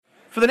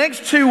For the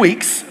next 2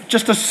 weeks,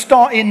 just to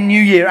start in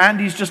New Year,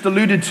 Andy's just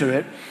alluded to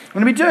it, I'm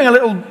going to be doing a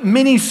little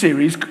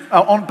mini-series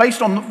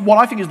based on what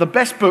I think is the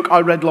best book I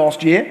read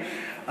last year.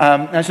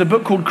 It's a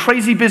book called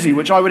Crazy Busy,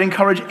 which I would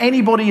encourage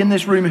anybody in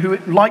this room who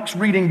likes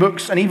reading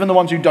books, and even the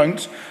ones who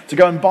don't, to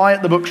go and buy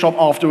at the bookshop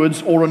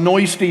afterwards or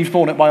annoy Steve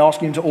Thornett by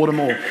asking him to order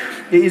more.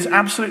 It is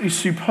absolutely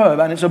superb,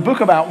 and it's a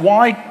book about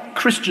why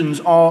Christians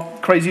are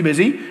crazy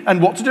busy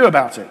and what to do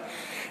about it.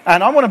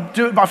 And I want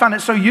to do it, but I found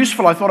it so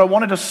useful, I thought I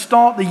wanted to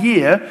start the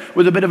year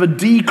with a bit of a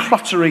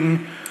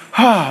decluttering,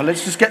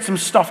 let's just get some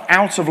stuff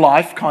out of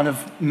life kind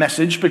of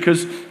message,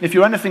 because if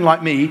you're anything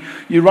like me,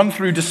 you run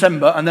through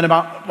December, and then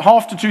about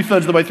half to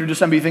two-thirds of the way through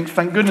December, you think,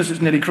 thank goodness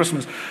it's nearly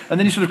Christmas. And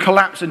then you sort of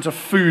collapse into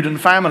food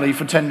and family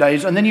for 10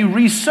 days, and then you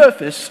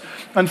resurface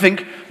and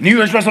think, New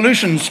Year's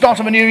resolutions, start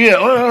of a new year,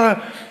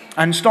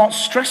 and start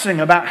stressing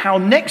about how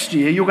next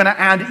year you're going to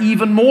add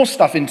even more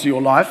stuff into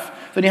your life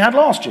than you had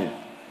last year.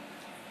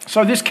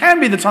 So this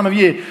can be the time of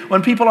year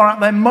when people are at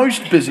their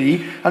most busy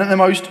and at their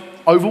most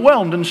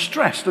overwhelmed and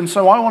stressed. And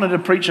so I wanted to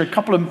preach a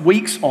couple of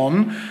weeks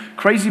on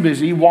Crazy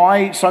Busy,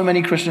 why so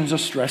many Christians are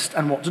stressed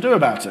and what to do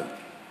about it.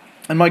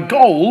 And my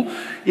goal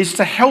is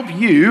to help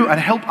you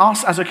and help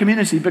us as a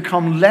community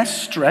become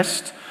less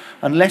stressed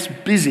and less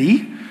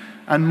busy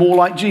and more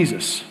like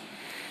Jesus.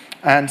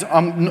 And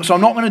so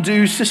I'm not going to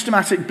do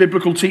systematic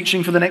biblical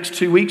teaching for the next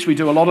 2 weeks. We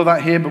do a lot of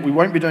that here, but we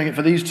won't be doing it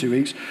for these 2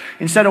 weeks.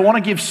 Instead, I want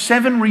to give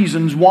 7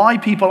 reasons why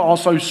people are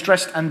so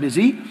stressed and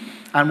busy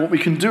and what we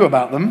can do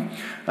about them.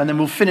 And then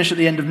we'll finish at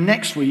the end of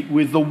next week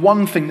with the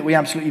one thing that we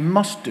absolutely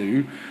must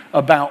do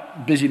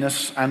about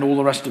busyness and all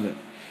the rest of it.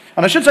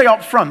 And I should say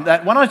up front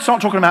that when I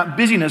start talking about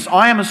busyness,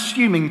 I am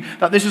assuming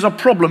that this is a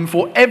problem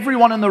for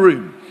everyone in the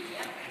room.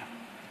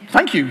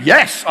 Thank you.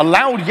 Yes. A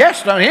loud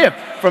yes down here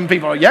from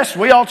people. Yes,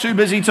 we are too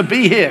busy to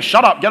be here.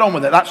 Shut up. Get on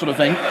with it. That sort of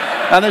thing.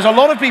 And there's a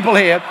lot of people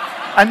here,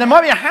 and there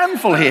might be a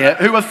handful here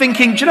who are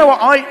thinking, do you know what?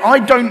 I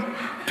don't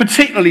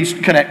particularly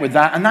connect with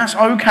that, and that's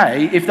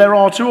okay. If there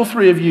are 2 or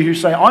 3 of you who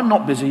say, I'm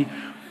not busy,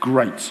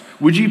 great.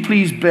 Would you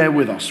please bear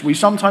with us? We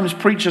sometimes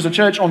preach as a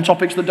church on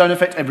topics that don't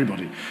affect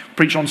everybody.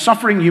 Preach on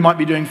suffering, you might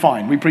be doing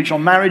fine. We preach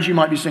on marriage, you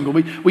might be single.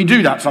 We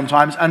do that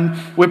sometimes, and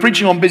we're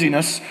preaching on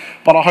busyness,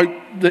 but I hope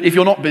that if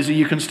you're not busy,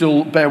 you can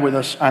still bear with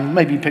us and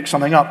maybe pick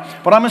something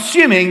up. But I'm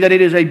assuming that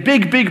it is a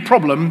big, big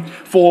problem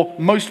for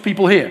most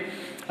people here.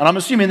 And I'm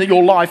assuming that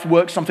your life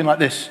works something like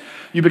this.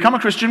 You become a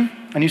Christian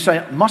and you say,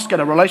 I must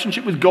get a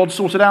relationship with God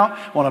sorted out.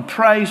 I want to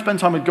pray, spend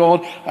time with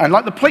God. And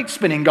like the plate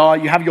spinning guy,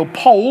 you have your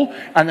pole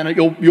and then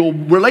your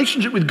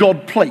relationship with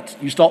God plate.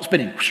 You start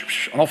spinning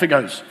and off it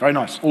goes. Very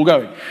nice, all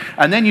going.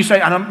 And then you say,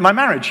 and my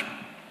marriage,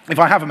 if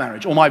I have a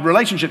marriage, or my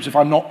relationships if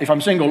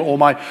I'm single, or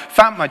my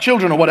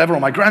children or whatever, or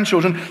my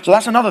grandchildren. So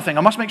that's another thing.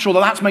 I must make sure that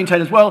that's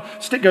maintained as well.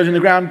 Stick goes in the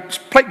ground,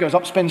 plate goes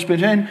up, spin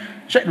in.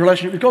 Check the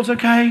relationship with God's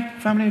okay,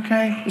 family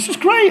okay. This is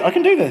great, I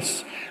can do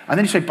this. And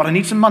then you say, but I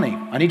need some money.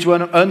 I need to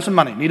earn some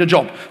money, need a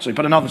job. So you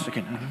put another stick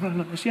in.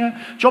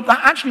 Job,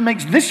 that actually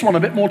makes this one a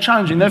bit more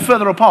challenging. They're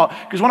further apart.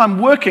 Because when I'm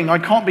working, I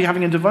can't be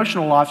having a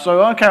devotional life.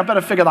 So, okay, I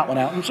better figure that one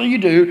out. And so you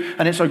do,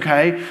 and it's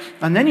okay.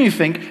 And then you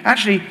think,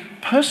 actually,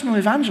 personal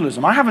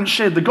evangelism. I haven't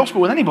shared the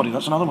gospel with anybody.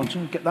 That's another one.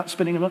 So get that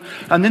spinning.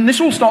 And then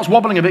this all starts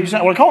wobbling a bit. You say,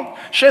 well, I can't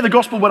share the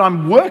gospel when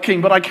I'm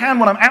working, but I can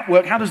when I'm at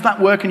work. How does that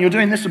work? And you're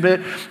doing this a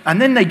bit.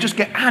 And then they just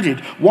get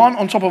added, one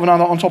on top of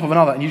another, on top of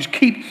another. And you just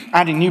keep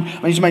adding new.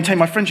 I need to maintain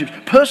my friendships.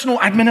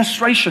 Personal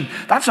administration.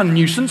 That's a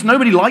nuisance.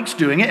 Nobody likes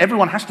doing it.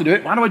 Everyone has to do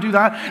it. Why do I do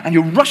that? And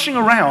you're rushing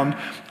around.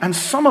 And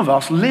some of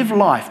us live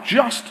life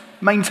just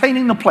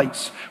maintaining the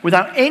plates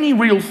without any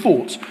real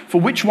thought for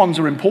which ones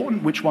are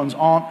important, which ones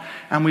aren't,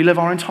 and we live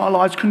our entire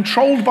lives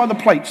controlled by the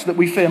plates that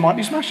we fear might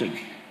be smashing.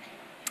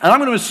 And I'm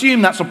going to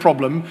assume that's a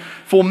problem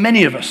for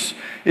many of us,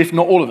 if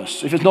not all of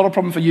us. If it's not a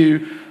problem for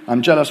you,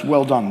 I'm jealous,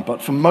 well done.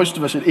 But for most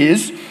of us it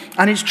is,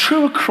 and it's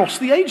true across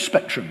the age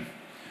spectrum.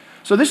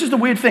 So this is the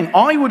weird thing.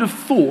 I would have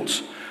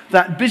thought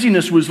that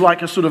busyness was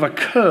like a sort of a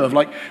curve,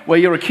 like where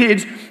you're a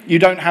kid, you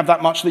don't have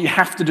that much that you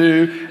have to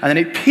do, and then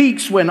it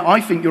peaks when I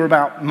think you're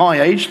about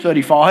my age,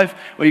 35,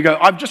 where you go,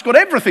 I've just got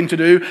everything to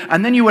do,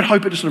 and then you would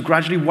hope it just sort of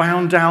gradually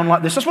wound down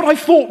like this. That's what I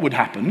thought would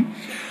happen.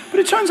 But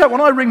it turns out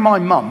when I ring my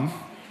mum,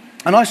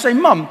 and I say,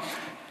 Mum,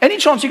 any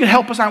chance you could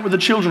help us out with the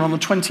children on the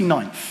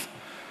 29th?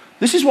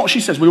 This is what she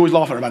says. We always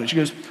laugh at her about it. She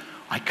goes,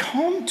 I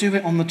can't do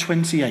it on the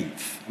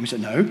 28th. And we said,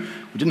 no,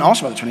 we didn't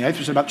ask about the 28th,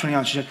 we said about the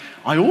 29th. She said,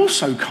 I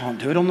also can't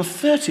do it on the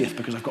 30th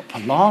because I've got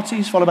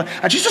Pilates followed by...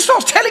 And she just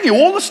starts telling you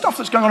all the stuff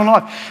that's going on in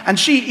life. And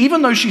she,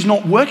 even though she's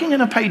not working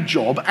in a paid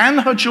job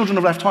and her children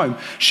have left home,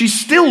 she's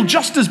still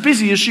just as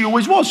busy as she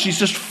always was. She's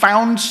just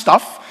found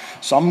stuff,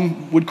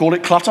 some would call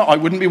it clutter, I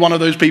wouldn't be one of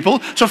those people,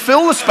 to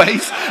fill the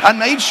space and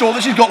made sure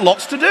that she's got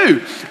lots to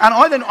do. And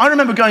I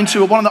remember going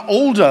to one of the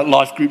older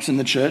life groups in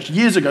the church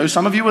years ago,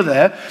 some of you were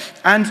there,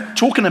 and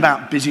talking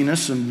about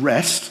busyness and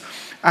rest.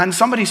 And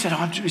somebody said,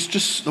 it's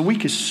just, the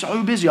week is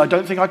so busy, I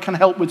don't think I can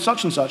help with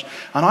such and such.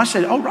 And I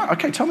said, oh, right,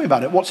 okay, tell me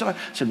about it. What's it? I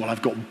said, well,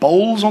 I've got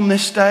bowls on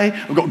this day,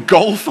 I've got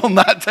golf on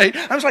that day.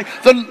 And I was like,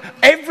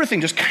 everything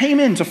just came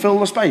in to fill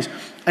the space.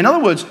 In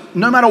other words,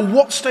 no matter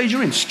what stage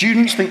you're in,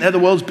 students think they're the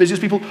world's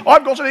busiest people.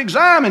 I've got an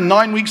exam in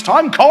 9 weeks'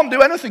 time, can't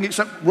do anything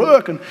except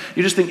work. And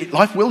you just think,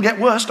 life will get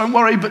worse, don't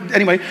worry. But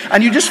anyway,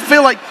 and you just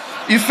feel like,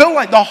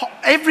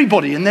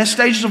 everybody in their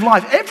stages of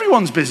life,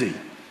 everyone's busy.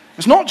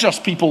 It's not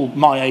just people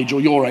my age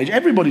or your age,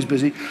 everybody's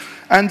busy.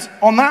 And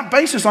on that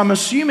basis, I'm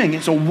assuming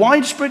it's a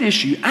widespread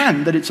issue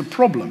and that it's a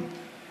problem.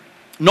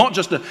 Not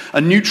just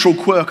a neutral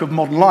quirk of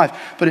modern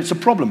life, but it's a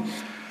problem.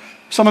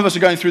 Some of us are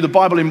going through the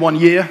Bible in 1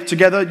 year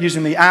together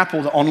using the app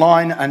or the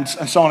online and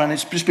so on, and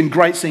it's just been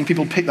great seeing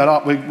people pick that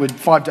up. We're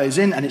 5 days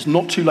in, and it's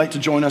not too late to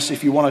join us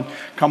if you want to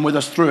come with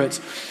us through it.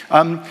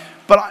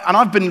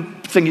 I've been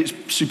thinking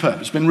it's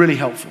superb, it's been really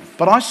helpful.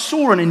 But I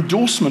saw an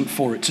endorsement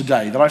for it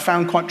today that I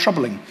found quite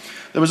troubling.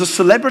 There was a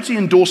celebrity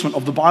endorsement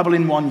of the Bible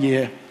in 1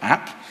 year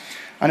app,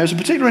 and there was a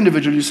particular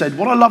individual who said,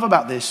 what I love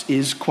about this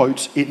is,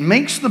 quote, it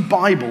makes the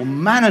Bible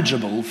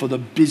manageable for the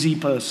busy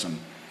person.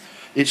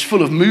 It's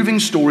full of moving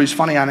stories,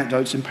 funny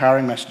anecdotes,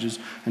 empowering messages,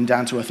 and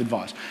down-to-earth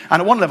advice.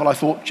 And at one level I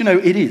thought,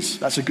 it is.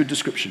 That's a good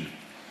description.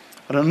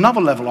 At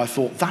another level I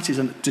thought, that is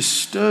a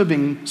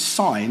disturbing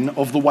sign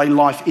of the way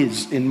life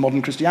is in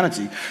modern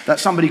Christianity.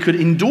 That somebody could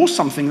endorse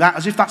something that,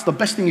 as if that's the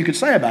best thing you could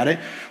say about it,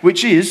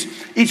 which is,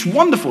 it's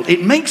wonderful.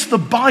 It makes the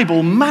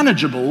Bible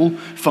manageable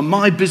for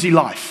my busy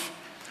life.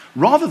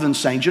 Rather than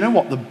saying, do you know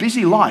what, the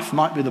busy life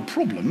might be the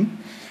problem,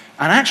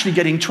 and actually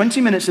getting 20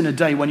 minutes in a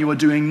day when you are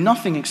doing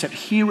nothing except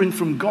hearing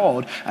from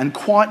God and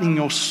quietening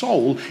your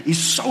soul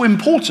is so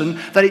important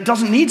that it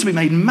doesn't need to be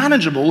made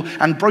manageable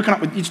and broken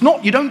up with.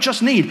 You don't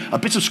just need a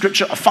bit of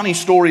scripture, a funny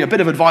story, a bit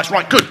of advice,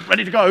 right, good,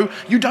 ready to go.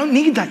 You don't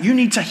need that. You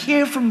need to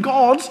hear from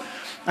God,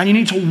 and you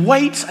need to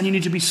wait, and you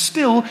need to be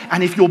still.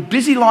 And if your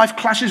busy life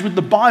clashes with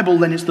the Bible,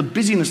 then it's the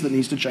busyness that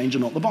needs to change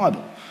and not the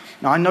Bible.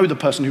 Now, I know the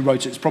person who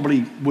wrote it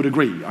probably would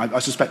agree, I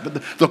suspect,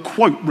 but the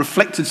quote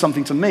reflected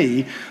something to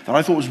me that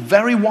I thought was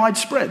very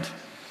widespread,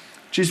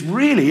 which is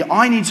really,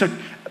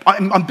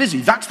 I'm busy,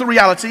 that's the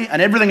reality,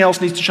 and everything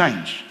else needs to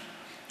change.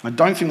 I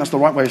don't think that's the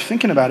right way of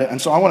thinking about it,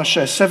 and so I want to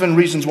share 7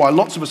 reasons why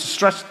lots of us are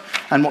stressed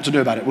and what to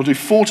do about it. We'll do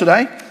 4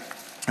 today,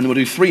 and we'll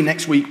do 3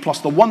 next week, plus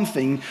the one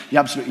thing you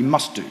absolutely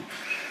must do.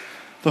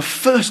 The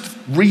first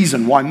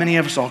reason why many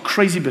of us are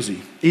crazy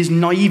busy is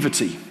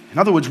naivety. In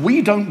other words,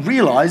 we don't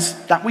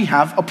realize that we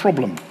have a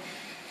problem.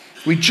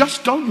 We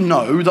just don't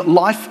know that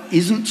life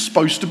isn't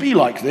supposed to be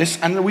like this,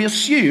 and we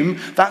assume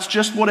that's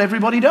just what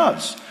everybody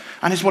does.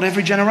 And it's what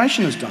every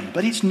generation has done.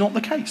 But it's not the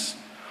case.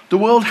 The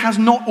world has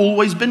not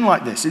always been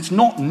like this. It's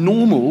not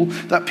normal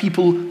that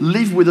people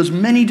live with as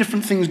many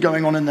different things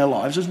going on in their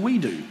lives as we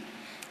do.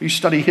 You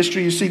study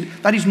history, you see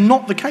that is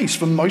not the case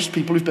for most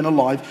people who've been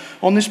alive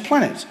on this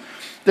planet.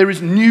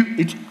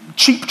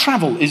 Cheap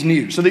travel is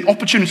new, so the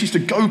opportunities to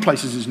go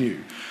places is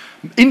new.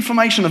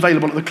 Information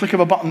available at the click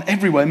of a button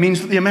everywhere means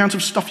that the amount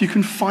of stuff you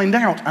can find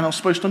out and are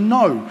supposed to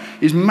know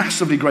is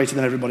massively greater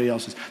than everybody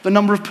else's. The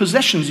number of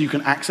possessions you can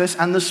access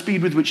and the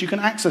speed with which you can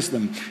access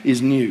them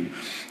is new.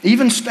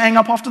 Even staying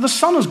up after the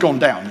sun has gone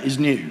down is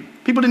new.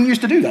 People didn't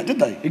used to do that, did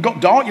they? It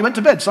got dark, you went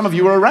to bed. Some of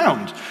you were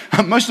around.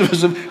 Most of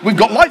us we've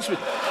got lights.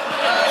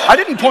 I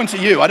didn't point at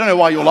you. I don't know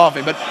why you're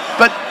laughing, but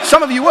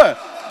some of you were.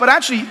 But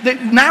actually,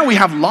 now we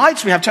have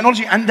lights, we have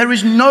technology, and there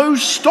is no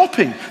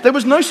stopping. There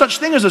was no such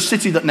thing as a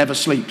city that never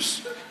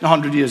sleeps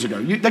 100 years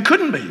ago. There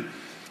couldn't be.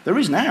 There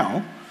is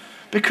now.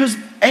 Because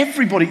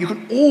everybody, you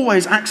can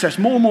always access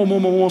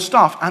more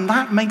stuff, and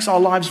that makes our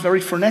lives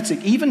very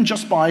frenetic, even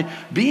just by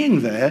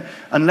being there,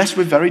 unless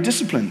we're very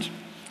disciplined.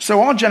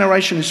 So our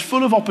generation is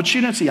full of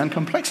opportunity and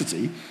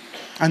complexity,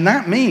 and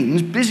that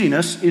means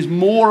busyness is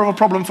more of a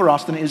problem for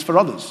us than it is for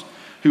others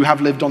who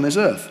have lived on this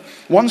earth.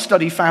 One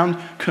study found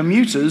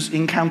commuters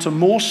encounter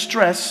more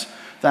stress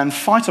than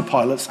fighter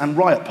pilots and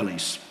riot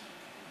police,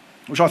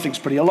 which I think is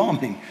pretty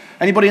alarming.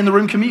 Anybody in the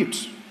room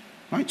commutes?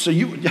 Right? So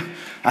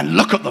and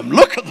look at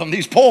them,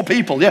 these poor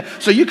people. Yeah.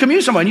 So you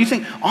commute somewhere and you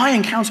think, I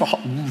encounter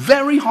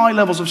very high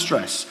levels of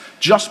stress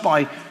just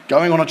by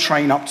going on a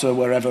train up to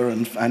wherever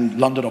and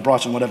London or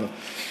Brighton, whatever.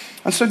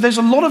 And so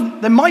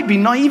there might be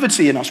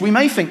naivety in us. We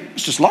may think,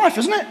 it's just life,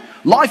 isn't it?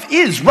 Life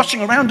is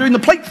rushing around doing the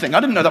plate thing. I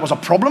didn't know that was a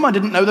problem. I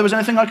didn't know there was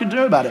anything I could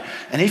do about it.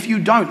 And if you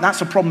don't,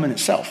 that's a problem in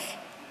itself.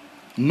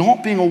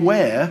 Not being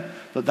aware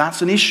that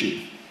that's an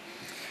issue.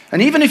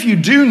 And even if you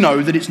do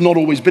know that it's not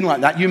always been like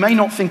that, you may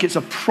not think it's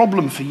a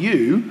problem for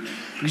you,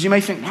 because you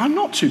may think, I'm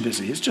not too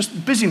busy. It's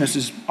just busyness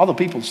is other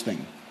people's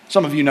thing.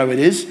 Some of you know it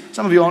is.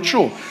 Some of you aren't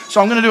sure. So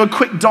I'm going to do a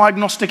quick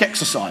diagnostic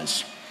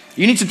exercise.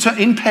 You need to,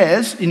 in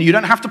pairs, you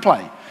don't have to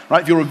play.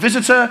 Right? If you're a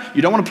visitor,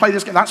 you don't want to play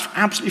this game, that's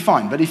absolutely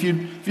fine. But if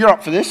you're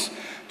up for this,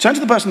 turn to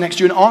the person next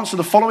to you and answer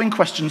the following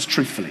questions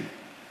truthfully.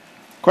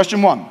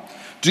 Question 1.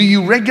 Do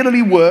you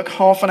regularly work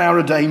half an hour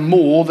a day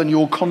more than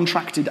your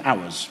contracted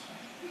hours?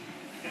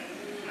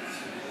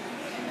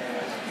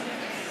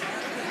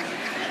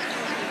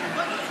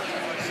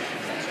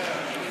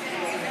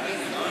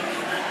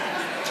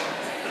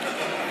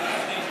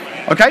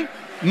 Okay?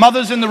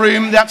 Mothers in the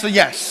room, that's a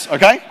yes.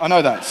 Okay? I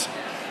know that.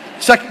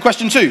 Second,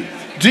 question 2.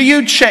 Do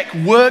you check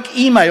work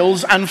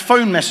emails and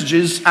phone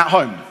messages at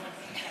home?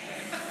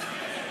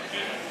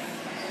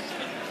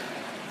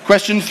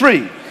 Question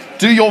 3.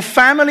 Do your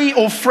family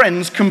or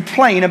friends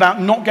complain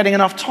about not getting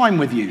enough time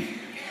with you?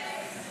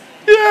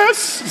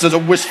 Yes. There's a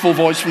wistful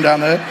voice from down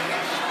there.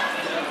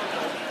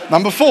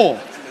 Number 4.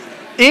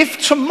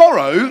 If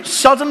tomorrow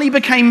suddenly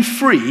became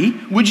free,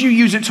 would you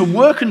use it to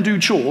work and do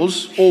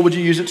chores, or would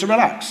you use it to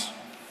relax?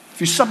 If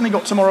you suddenly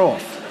got tomorrow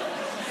off.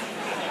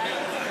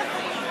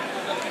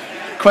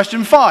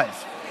 Question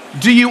 5.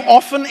 Do you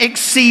often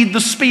exceed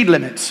the speed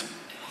limit?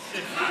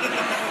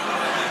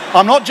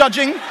 I'm not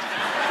judging.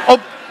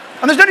 Oh,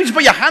 and there's no need to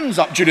put your hands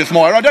up, Judith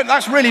Moyer.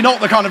 That's really not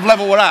the kind of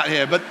level we're at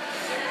here. But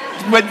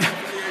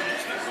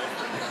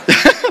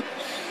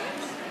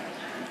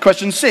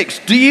Question 6.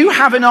 Do you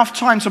have enough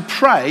time to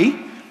pray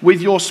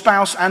with your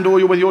spouse and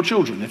or with your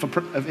children, if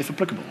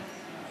applicable?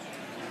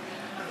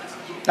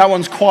 That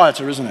one's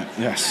quieter, isn't it?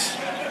 Yes.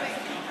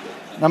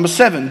 Number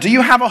 7. Do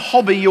you have a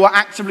hobby you are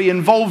actively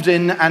involved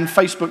in and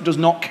Facebook does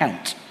not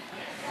count?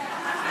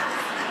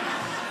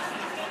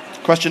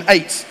 Question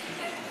 8.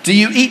 Do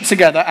you eat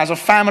together as a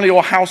family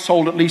or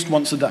household at least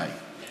once a day?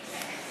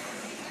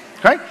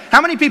 Okay?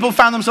 How many people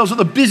found themselves at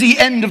the busy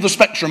end of the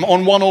spectrum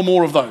on one or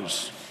more of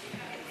those?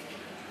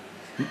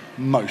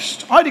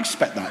 Most. I'd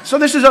expect that. So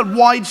this is a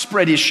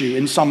widespread issue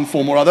in some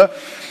form or other.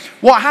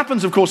 What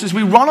happens, of course, is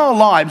we run our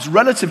lives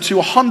relative to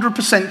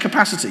 100%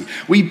 capacity.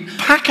 We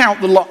pack out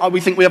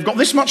we think we have got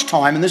this much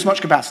time and this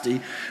much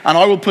capacity, and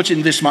I will put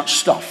in this much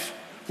stuff,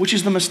 which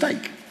is the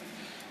mistake.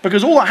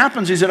 Because all that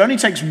happens is it only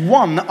takes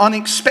one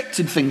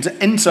unexpected thing to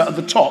enter at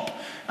the top,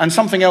 and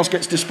something else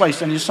gets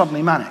displaced, and you're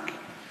suddenly manic.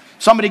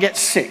 Somebody gets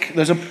sick,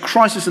 there's a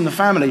crisis in the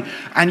family,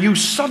 and you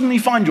suddenly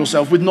find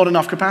yourself with not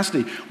enough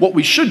capacity. What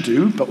we should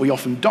do, but we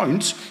often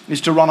don't,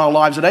 is to run our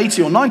lives at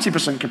 80 or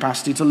 90%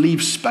 capacity to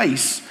leave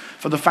space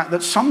for the fact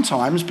that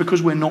sometimes,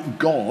 because we're not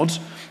God,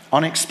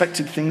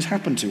 unexpected things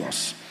happen to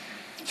us.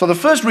 So the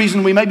first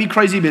reason we may be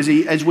crazy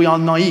busy is we are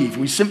naive.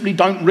 We simply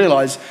don't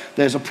realize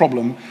there's a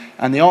problem,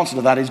 and the answer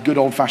to that is good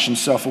old-fashioned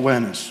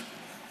self-awareness.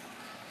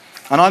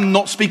 And I'm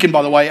not speaking,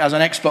 by the way, as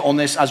an expert on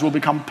this, as will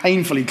become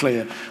painfully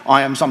clear.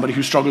 I am somebody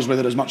who struggles with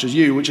it as much as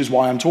you, which is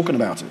why I'm talking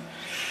about it.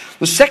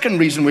 The second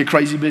reason we're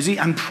crazy busy,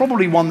 and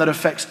probably one that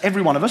affects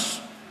every one of us,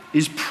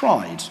 is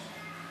pride.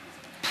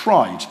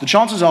 Pride. The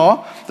chances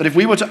are that if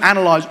we were to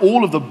analyze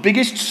all of the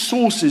biggest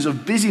sources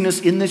of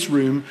busyness in this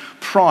room,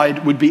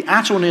 pride would be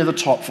at or near the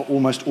top for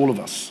almost all of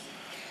us.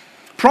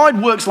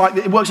 Pride works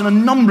in a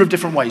number of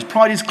different ways.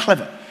 Pride is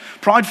clever.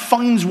 Pride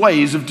finds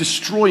ways of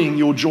destroying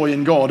your joy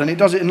in God, and it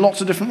does it in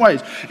lots of different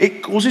ways.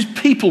 It causes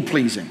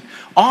people-pleasing.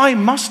 I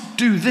must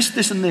do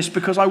this, and this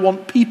because I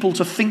want people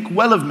to think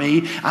well of me,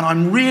 and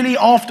I'm really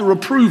after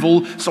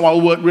approval, so I'll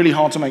work really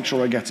hard to make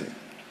sure I get it.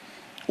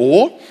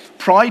 Or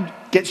pride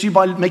gets you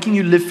by making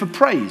you live for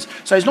praise.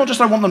 So it's not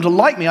just I want them to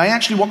like me, I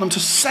actually want them to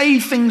say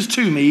things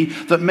to me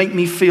that make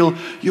me feel,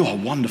 you are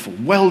wonderful,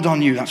 well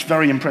done you, that's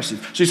very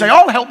impressive. So you say,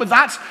 I'll help with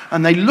that,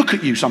 and they look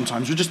at you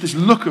sometimes with just this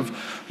look of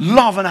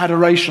love and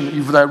adoration that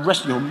you've there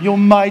resting. You're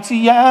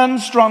mighty and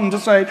strong to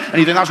save. And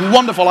you think, that's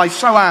wonderful, I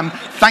so am,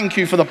 thank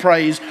you for the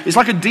praise. It's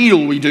like a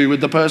deal we do with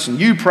the person.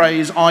 You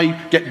praise, I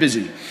get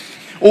busy.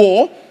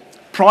 Or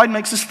pride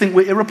makes us think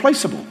we're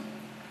irreplaceable.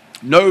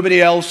 Nobody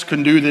else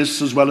can do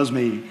this as well as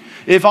me.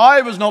 If I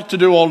was not to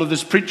do all of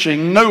this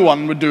preaching, no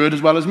one would do it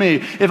as well as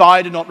me. If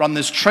I did not run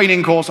this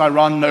training course I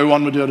run, no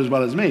one would do it as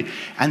well as me.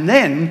 And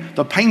then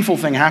the painful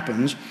thing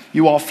happens.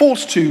 You are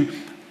forced to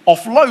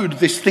offload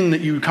this thing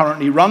that you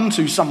currently run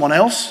to someone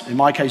else, in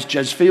my case,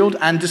 Jez Field,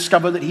 and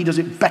discover that he does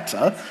it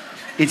better.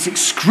 It's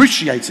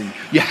excruciating.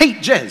 You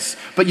hate Jez,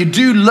 but you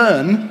do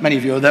learn, many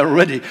of you are there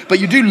already, but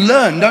you do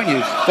learn, don't you,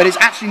 that it's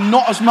actually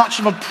not as much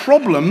of a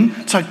problem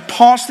to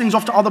pass things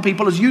off to other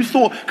people as you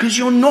thought, because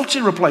you're not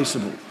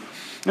irreplaceable.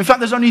 In fact,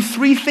 there's only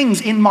 3 things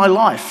in my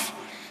life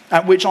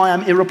at which I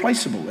am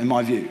irreplaceable, in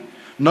my view.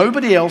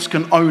 Nobody else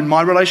can own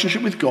my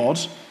relationship with God,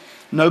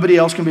 nobody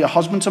else can be a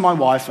husband to my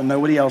wife, and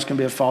nobody else can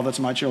be a father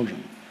to my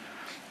children.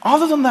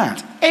 Other than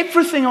that,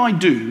 everything I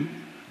do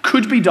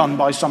could be done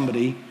by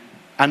somebody,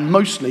 and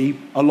mostly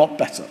a lot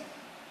better.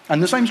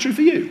 And the same is true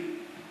for you.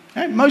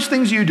 Okay? Most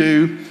things you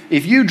do,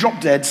 if you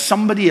drop dead,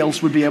 somebody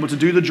else would be able to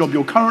do the job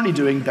you're currently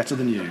doing better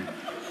than you.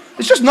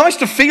 It's just nice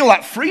to feel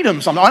that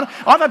freedom sometimes.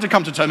 I've had to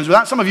come to terms with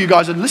that. Some of you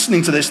guys are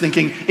listening to this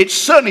thinking, it's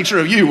certainly true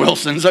of you,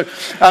 Wilson. So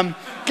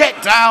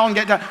get down.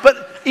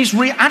 But it's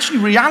actually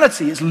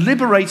reality. It's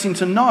liberating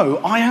to know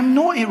I am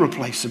not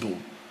irreplaceable.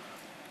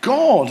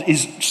 God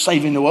is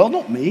saving the world,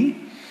 not me.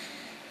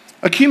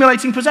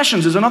 Accumulating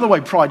possessions is another way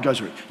pride goes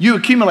through it. You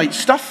accumulate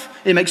stuff,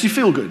 it makes you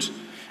feel good.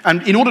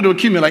 And in order to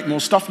accumulate more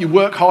stuff, you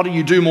work harder,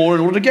 you do more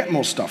in order to get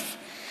more stuff.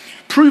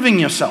 Proving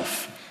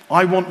yourself.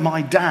 I want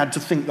my dad to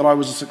think that I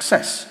was a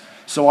success.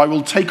 So I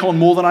will take on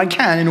more than I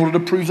can in order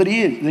to prove that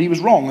he was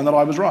wrong and that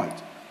I was right.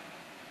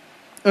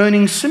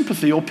 Earning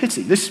sympathy or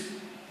pity. This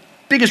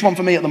biggest one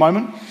for me at the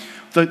moment.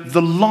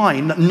 the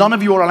line that none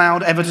of you are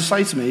allowed ever to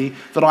say to me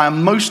that I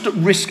am most at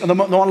risk, and the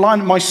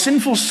line my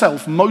sinful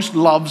self most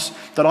loves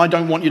that I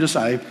don't want you to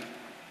say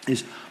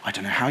is, I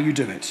don't know how you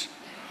do it.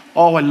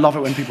 Oh, I love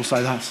it when people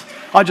say that.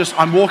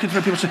 I'm walking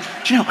through, people say,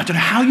 do you know, I don't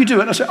know how you do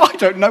it. And I say, I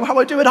don't know how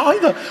I do it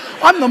either.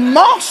 I'm the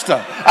master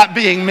at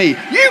being me.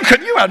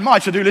 You had my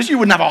to-do list, you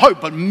wouldn't have a hope,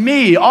 but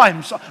me, I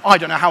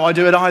don't know how I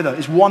do it either.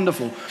 It's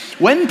wonderful.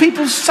 When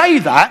people say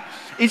that,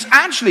 it's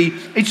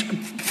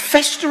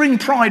festering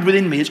pride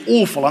within me. It's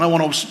awful.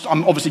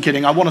 I'm obviously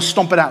kidding. I want to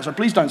stomp it out. So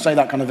please don't say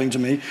that kind of thing to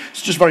me.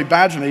 It's just very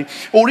bad for me.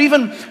 Or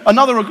even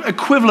another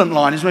equivalent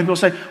line is when people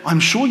say, I'm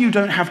sure you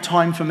don't have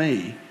time for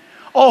me.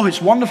 Oh,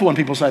 it's wonderful when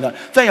people say that.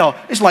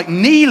 It's like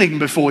kneeling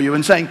before you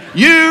and saying,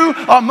 you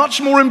are much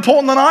more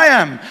important than I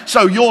am.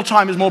 So your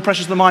time is more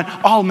precious than mine.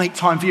 I'll make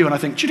time for you. And I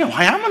think, do you know,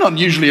 I am an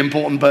unusually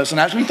important person,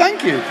 actually.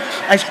 Thank you.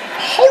 It's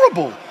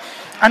horrible.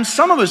 And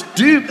some of us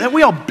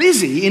we are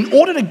busy in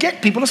order to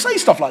get people to say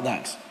stuff like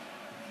that.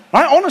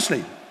 Right?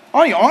 Honestly,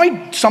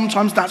 I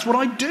sometimes that's what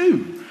I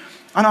do.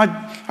 And I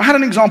had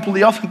an example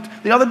the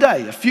other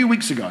day, a few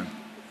weeks ago,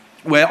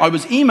 where I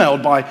was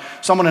emailed by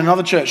someone in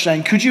another church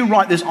saying, could you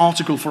write this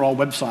article for our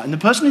website? And the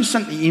person who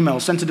sent the email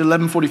sent it at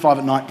 11:45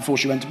 at night before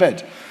she went to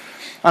bed.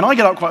 And I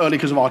get up quite early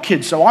because of our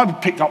kids, so I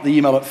picked up the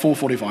email at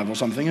 4:45 or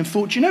something and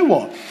thought, you know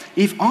what?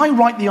 If I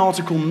write the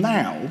article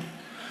now,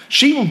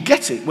 she will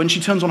get it when she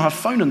turns on her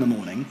phone in the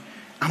morning,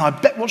 and I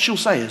bet what she'll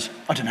say is,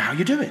 I don't know how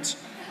you do it.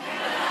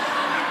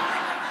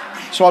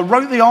 So I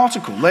wrote the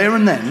article there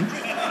and then.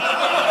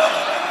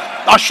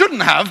 I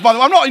shouldn't have, by the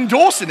way, I'm not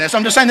endorsing this,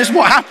 I'm just saying this is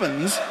what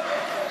happens.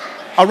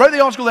 I wrote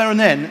the article there and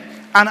then,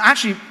 and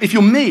actually, if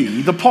you're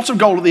me, the pot of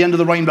gold at the end of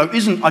the rainbow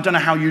isn't, I don't know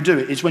how you do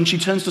it. It's when she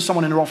turns to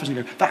someone in her office and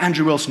goes, that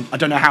Andrew Wilson, I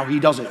don't know how he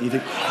does it. And you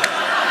think,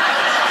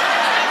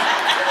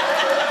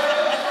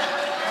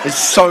 it's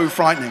so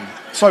frightening,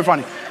 so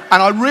frightening.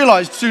 And I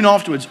realized soon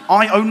afterwards,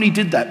 I only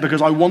did that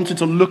because I wanted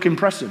to look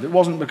impressive. It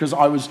wasn't because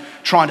I was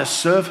trying to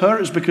serve her, it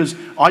was because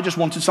I just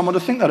wanted someone to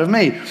think that of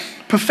me.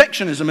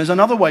 Perfectionism is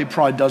another way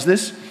pride does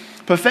this.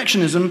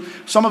 Perfectionism,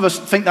 some of us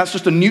think that's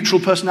just a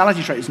neutral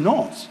personality trait. It's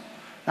not.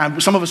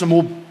 And some of us are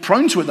more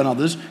prone to it than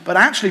others, but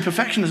actually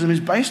perfectionism is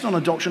based on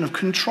a doctrine of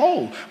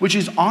control, which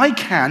is if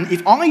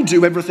I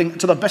do everything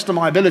to the best of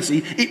my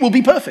ability, it will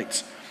be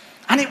perfect.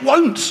 And it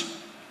won't.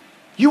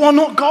 You are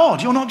not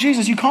God. You're not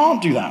Jesus. You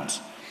can't do that.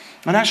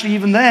 And actually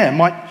even there,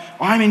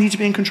 I may need to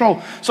be in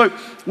control. So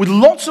with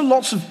lots and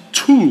lots of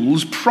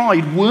tools,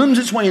 pride worms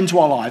its way into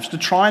our lives to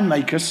try and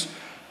make us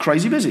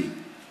crazy busy.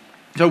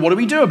 So what do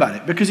we do about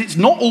it? Because it's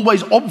not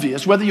always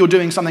obvious whether you're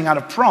doing something out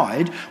of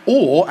pride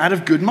or out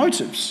of good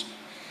motives.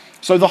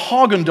 So the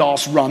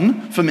Haagen-Dazs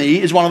run, for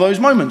me, is one of those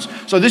moments.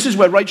 So this is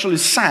where Rachel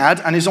is sad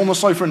and is on the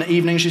sofa in the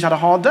evening and she's had a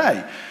hard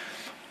day.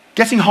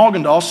 Getting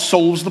Haagen-Dazs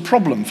solves the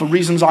problem for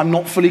reasons I'm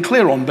not fully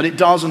clear on, but it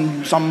does,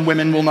 and some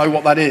women will know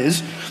what that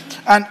is.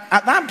 And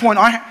at that point,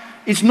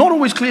 it's not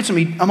always clear to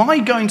me, am I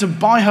going to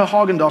buy her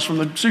Haagen-Dazs from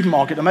the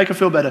supermarket to make her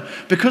feel better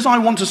because I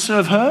want to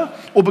serve her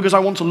or because I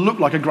want to look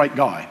like a great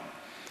guy?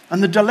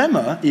 And the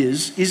dilemma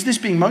is this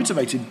being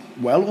motivated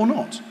well or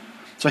not?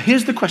 So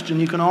here's the question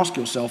you can ask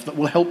yourself that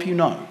will help you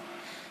know.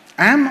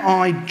 Am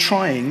I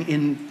trying,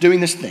 in doing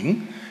this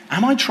thing,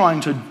 am I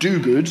trying to do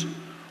good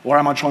or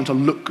am I trying to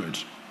look good?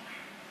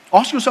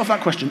 Ask yourself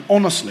that question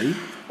honestly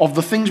of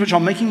the things which are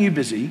making you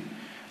busy,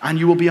 and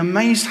you will be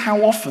amazed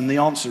how often the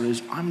answer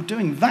is, I'm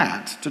doing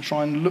that to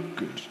try and look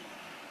good.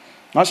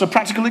 That's a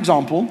practical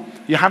example.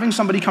 You're having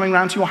somebody coming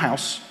round to your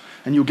house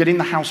and you're getting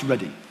the house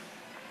ready.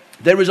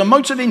 There is a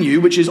motive in you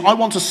which is, I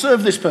want to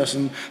serve this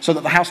person so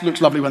that the house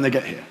looks lovely when they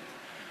get here.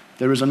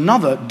 There is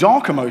another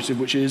darker motive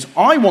which is,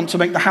 I want to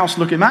make the house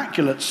look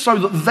immaculate so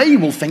that they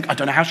will think, I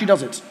don't know how she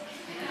does it.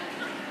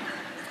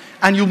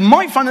 And you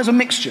might find there's a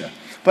mixture.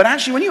 But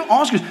actually, when you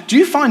ask us, do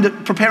you find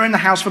that preparing the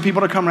house for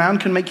people to come around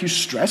can make you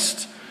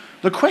stressed?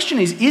 The question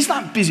is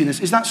that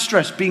busyness, is that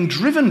stress being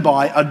driven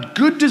by a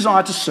good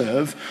desire to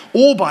serve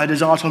or by a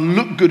desire to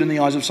look good in the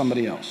eyes of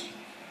somebody else?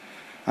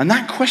 And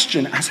that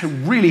question has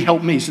really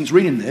helped me, since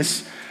reading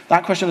this,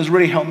 that question has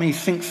really helped me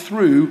think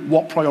through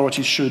what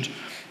priorities should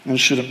and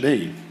shouldn't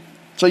be.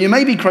 So you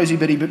may be crazy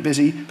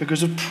busy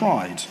because of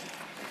pride.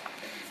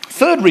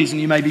 Third reason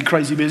you may be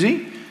crazy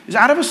busy is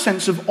out of a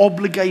sense of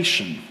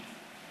obligation.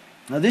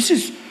 Now this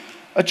is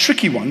a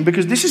tricky one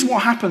because this is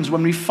what happens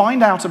when we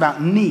find out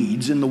about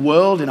needs in the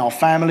world, in our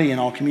family, in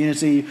our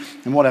community,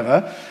 and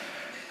whatever,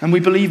 and we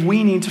believe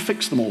we need to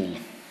fix them all.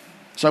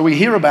 So we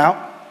hear about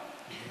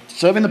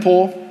serving the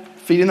poor,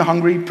 feeding the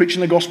hungry,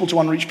 preaching the gospel to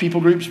unreached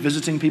people groups,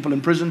 visiting people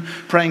in prison,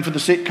 praying for the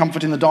sick,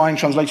 comforting the dying,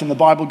 translating the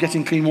Bible,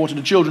 getting clean water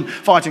to children,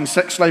 fighting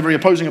sex slavery,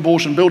 opposing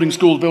abortion, building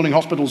schools, building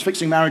hospitals,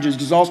 fixing marriages,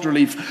 disaster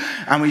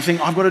relief, and we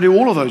think, I've got to do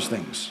all of those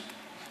things.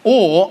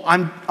 Or,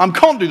 I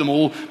can't do them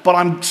all, but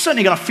I'm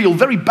certainly going to feel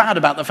very bad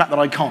about the fact that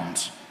I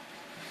can't.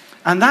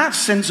 And that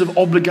sense of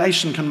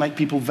obligation can make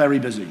people very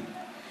busy.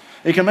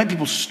 It can make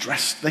people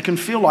stressed. They can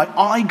feel like,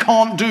 I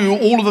can't do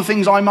all of the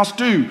things I must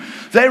do.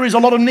 There is a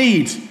lot of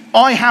need.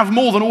 I have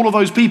more than all of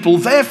those people,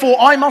 therefore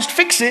I must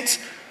fix it.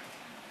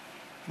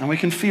 And we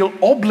can feel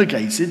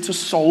obligated to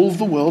solve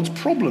the world's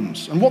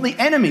problems. And what the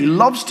enemy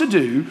loves to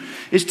do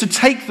is to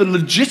take the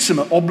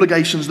legitimate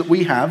obligations that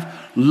we have,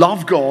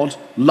 love God,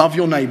 love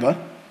your neighbor,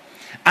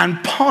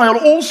 and pile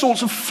all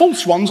sorts of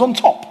false ones on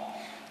top.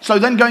 So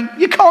then going,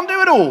 you can't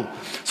do it all.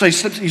 So you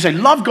say,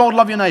 love God,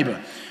 love your neighbor.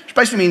 Which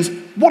basically means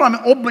what I'm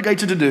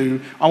obligated to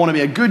do, I want to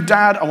be a good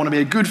dad, I want to be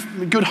a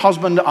good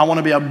husband, I want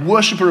to be a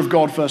worshiper of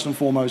God first and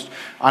foremost.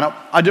 And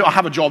I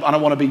have a job and I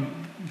want to be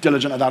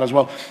diligent at that as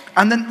well.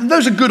 And then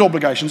those are good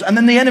obligations. And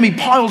then the enemy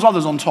piles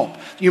others on top.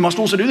 You must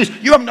also do this.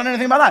 You haven't done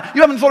anything about that.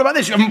 You haven't thought about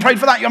this. You haven't prayed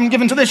for that. You haven't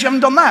given to this. You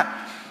haven't done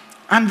that.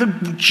 And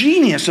the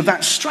genius of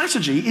that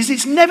strategy is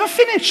it's never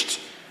finished.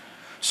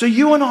 So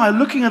you and I are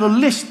looking at a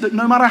list that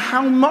no matter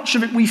how much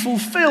of it we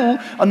fulfill,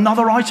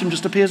 another item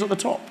just appears at the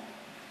top.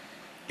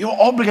 You're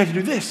obligated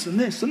to do this and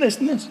this and this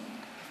and this.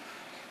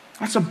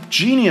 That's a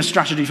genius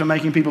strategy for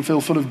making people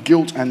feel full of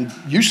guilt and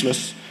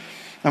useless.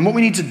 And what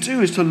we need to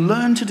do is to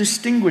learn to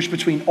distinguish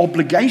between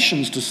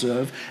obligations to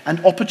serve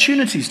and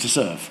opportunities to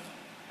serve.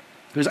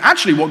 Because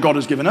actually what God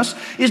has given us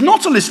is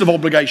not a list of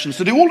obligations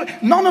to do.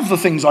 None of the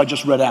things I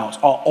just read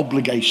out are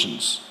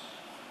obligations.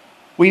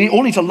 We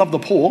all need to love the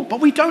poor, but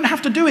we don't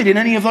have to do it in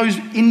any of those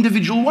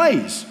individual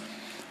ways.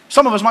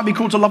 Some of us might be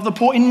called to love the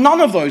poor in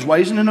none of those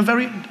ways and in a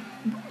very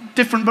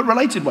different but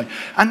related way.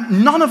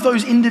 And none of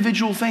those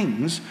individual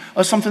things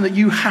are something that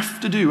you have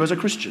to do as a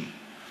Christian.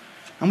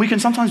 And we can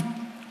sometimes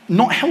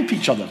not help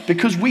each other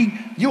because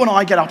you and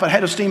I get up at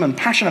head of steam and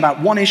passionate about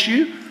one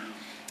issue,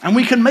 and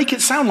we can make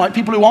it sound like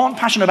people who aren't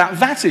passionate about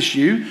that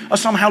issue are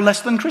somehow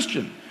less than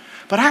Christian.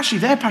 But actually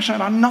they're passionate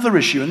about another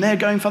issue and they're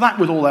going for that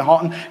with all their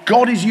heart, and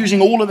God is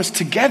using all of us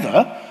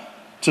together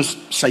to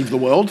save the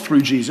world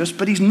through Jesus,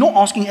 but he's not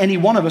asking any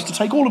one of us to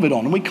take all of it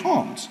on, and we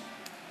can't.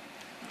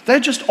 They're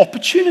just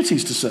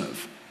opportunities to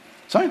serve.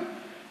 So,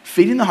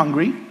 feeding the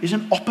hungry is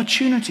an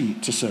opportunity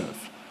to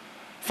serve.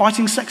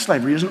 Fighting sex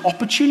slavery is an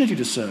opportunity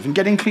to serve, and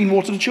getting clean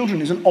water to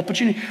children is an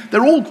opportunity.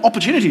 They're all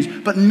opportunities,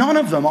 but none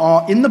of them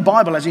are in the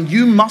Bible as in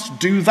you must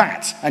do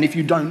that, and if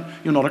you don't,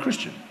 you're not a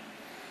Christian.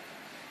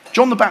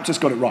 John the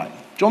Baptist got it right.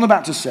 John the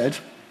Baptist said,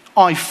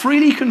 I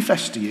freely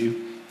confess to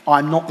you,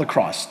 I'm not the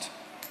Christ.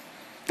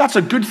 That's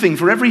a good thing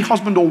for every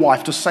husband or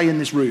wife to say in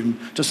this room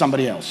to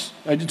somebody else,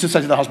 to say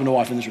to the husband or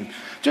wife in this room.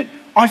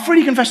 I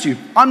freely confess to you,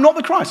 I'm not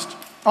the Christ.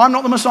 I'm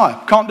not the Messiah.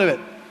 Can't do it.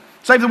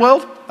 Save the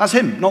world? That's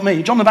him, not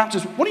me. John the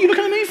Baptist, what are you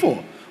looking at me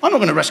for? I'm not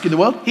going to rescue the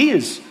world. He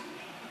is.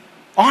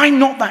 I'm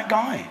not that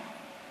guy.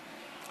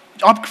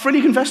 I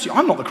freely confess to you,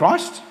 I'm not the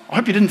Christ. I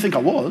hope you didn't think I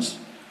was.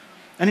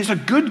 And it's a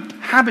good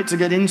habit to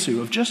get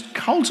into of just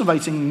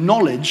cultivating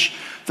knowledge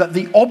that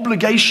the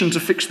obligation to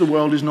fix the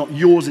world is not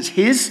yours, it's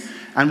his.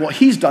 And what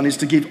he's done is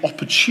to give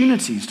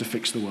opportunities to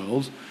fix the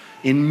world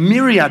in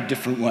myriad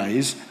different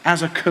ways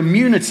as a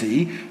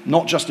community,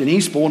 not just in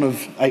Eastbourne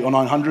of 800 or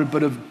 900,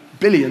 but of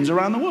billions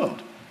around the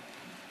world.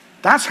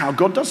 That's how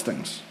God does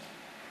things.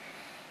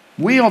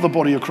 We are the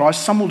body of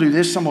Christ. Some will do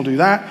this, some will do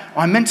that.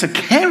 I'm meant to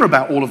care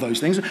about all of those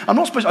things. I don't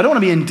want to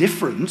be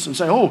indifferent and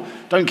say, oh,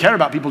 don't care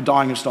about people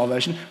dying of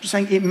starvation. I'm just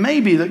saying it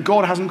may be that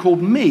God hasn't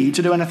called me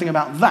to do anything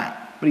about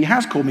that, but he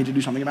has called me to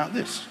do something about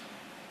this.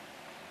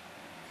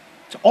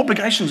 So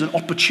obligations and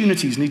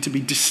opportunities need to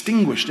be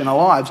distinguished in our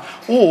lives,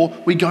 or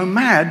we go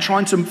mad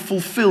trying to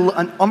fulfill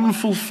an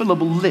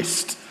unfulfillable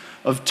list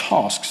of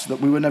tasks that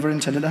we were never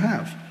intended to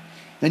have.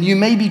 Then you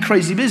may be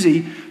crazy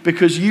busy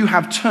because you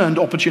have turned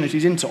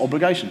opportunities into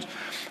obligations.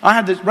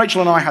 Rachel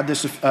and I had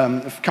this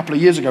a couple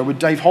of years ago with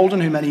Dave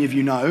Holden, who many of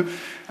you know,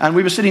 and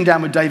we were sitting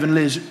down with Dave and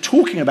Liz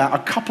talking about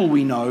a couple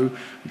we know,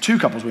 two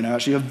couples we know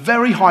actually, of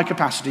very high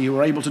capacity who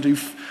are able to do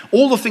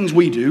all the things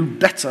we do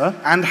better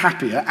and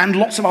happier and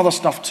lots of other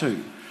stuff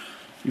too.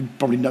 You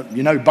probably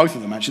know both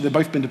of them actually. They've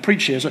both been to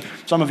preach here, so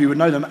some of you would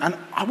know them. And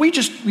we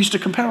used to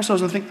compare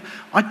ourselves and think,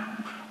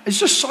 it's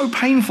just so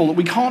painful that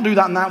we can't do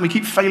that and that, and we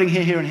keep failing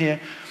here, and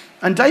here.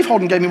 And Dave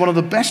Holden gave me one of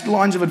the best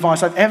lines of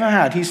advice I've ever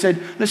had. He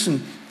said,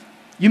 listen,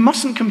 you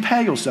mustn't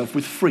compare yourself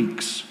with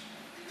freaks.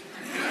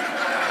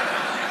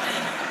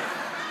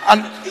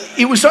 And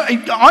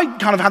I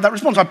kind of had that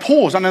response. I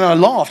paused and then I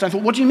laughed. I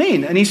thought, what do you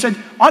mean? And he said,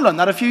 I learned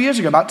that a few years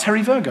ago about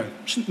Terry Virgo.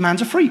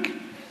 Man's a freak.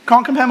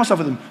 Can't compare myself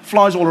with him.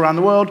 Flies all around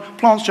the world,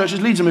 plants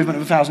churches, leads a movement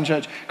of 1,000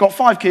 church. Got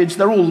 5 kids.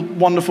 They're all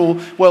wonderful,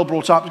 well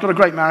brought up. He's got a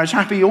great marriage,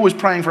 happy, always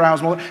praying for hours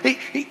and all that.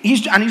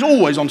 He's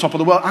always on top of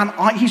the world.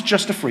 And he's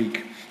just a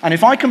freak. And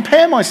if I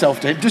compare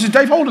myself to him, this is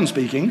Dave Holden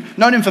speaking,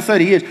 known him for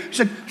 30 years. He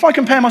said, if I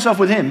compare myself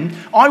with him,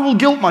 I will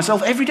guilt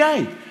myself every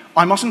day.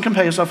 I mustn't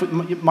compare myself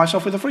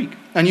with a freak.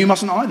 And you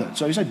mustn't either.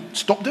 So he said,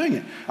 stop doing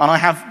it. And I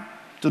have,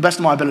 to the best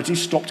of my ability,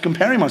 stopped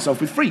comparing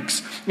myself with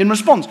freaks in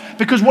response.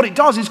 Because what it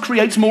does is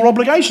creates more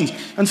obligations.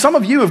 And some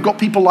of you have got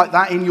people like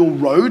that in your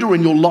road or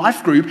in your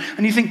life group,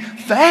 and you think,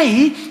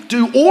 they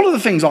do all of the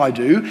things I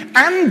do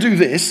and do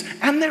this,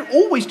 and they're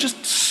always just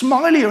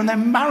smilier, and their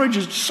marriage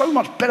is so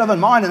much better than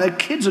mine, and their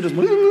kids are just,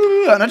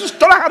 and I just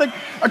don't know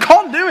I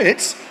can't do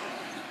it.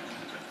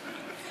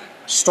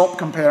 Stop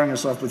comparing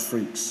yourself with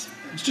freaks.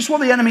 It's just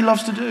what the enemy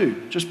loves to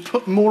do. Just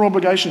put more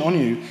obligation on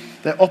you.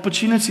 There are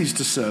opportunities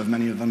to serve,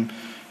 many of them,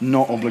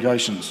 not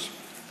obligations.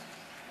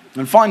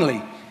 And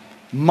finally,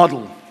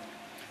 muddle.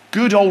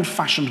 Good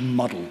old-fashioned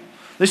muddle.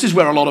 This is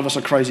where a lot of us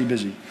are crazy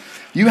busy.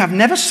 You have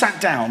never sat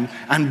down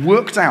and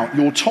worked out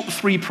your top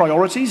 3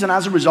 priorities, and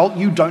as a result,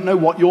 you don't know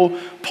what your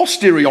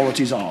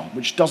posteriorities are,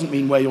 which doesn't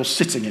mean where you're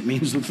sitting. It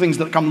means the things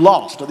that come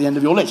last at the end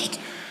of your list.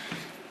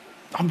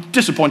 I'm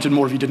disappointed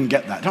more if you didn't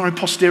get that. Don't worry,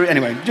 posterior.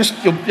 Anyway, just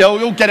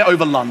you'll get it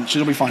over lunch.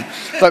 It'll be fine.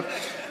 So,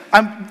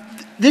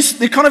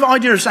 the kind of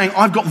idea of saying,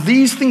 I've got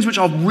these things which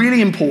are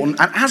really important,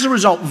 and as a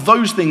result,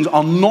 those things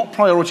are not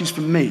priorities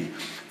for me.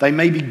 They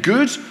may be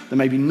good, they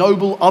may be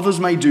noble, others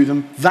may do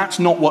them. That's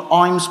not what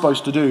I'm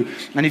supposed to do.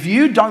 And if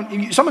you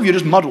don't, some of you are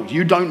just muddled.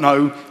 You don't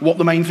know what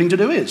the main thing to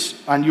do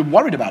is, and you're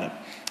worried about it.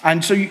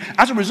 And so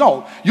as a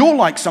result, you're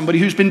like somebody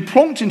who's been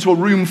plonked into a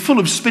room full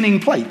of spinning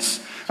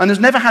plates and has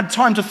never had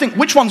time to think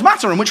which ones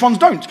matter and which ones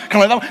don't.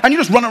 And you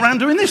just run around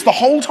doing this the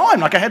whole time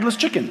like a headless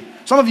chicken.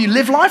 Some of you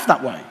live life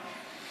that way.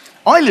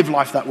 I live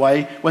life that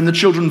way when the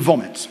children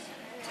vomit.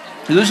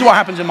 So this is what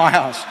happens in my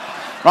house.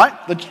 Right?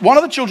 One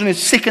of the children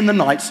is sick in the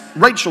night.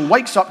 Rachel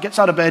wakes up, gets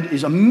out of bed,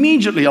 is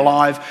immediately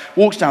alive,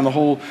 walks down the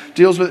hall,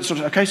 deals with it, sort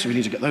of, okay, so we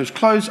need to get those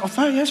clothes.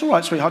 Oh, yes, all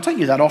right, sweetheart, take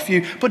you that off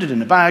you, put it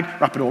in a bag,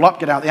 wrap it all up,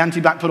 get out the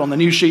anti-bac, put on the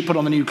new sheet, put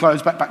on the new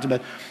clothes, back to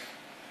bed.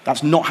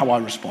 That's not how I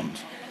respond.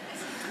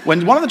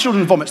 When one of the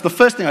children vomits, the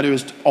first thing I do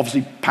is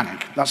obviously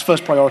panic. That's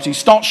first priority.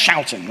 Start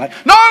shouting. Like,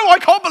 no, I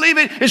can't believe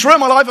it. It's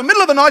ruined my life. In the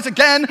middle of the night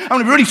again. I'm going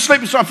to be really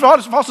sleepy, so I'm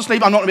fast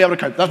asleep. I'm not going to be able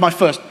to cope. That's my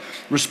first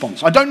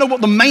response. I don't know what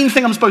the main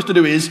thing I'm supposed to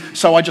do is,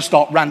 so I just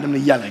start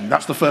randomly yelling.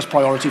 That's the first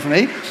priority for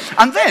me.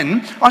 And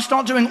then I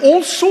start doing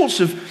all sorts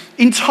of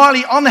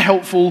entirely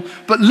unhelpful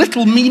but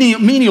little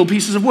menial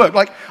pieces of work.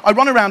 Like I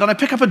run around and I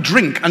pick up a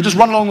drink and just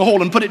run along the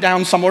hall and put it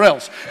down somewhere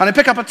else. And I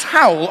pick up a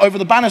towel over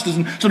the banisters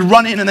and sort of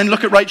run in and then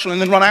look at Rachel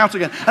and then run out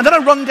again. And then I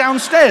run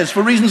downstairs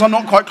for reasons I'm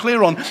not quite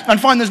clear on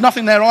and find there's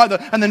nothing there either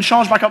and then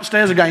charge back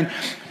upstairs again.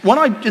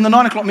 In the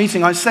 9 o'clock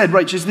meeting, I said,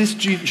 Rach, is this,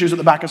 she was at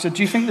the back, I said,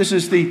 do you think this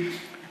is the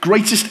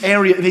greatest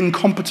area of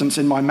incompetence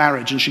in my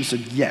marriage? And she said,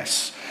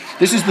 yes.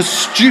 This is the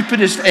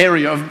stupidest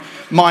area of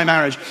my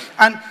marriage.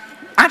 And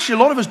actually,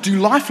 a lot of us do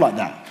life like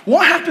that.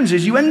 What happens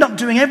is you end up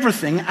doing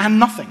everything and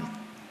nothing,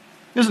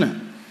 isn't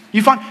it?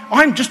 You find,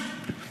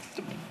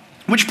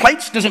 which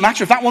plates? Does it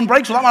matter if that one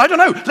breaks or that one? I don't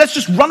know. Let's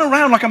just run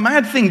around like a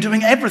mad thing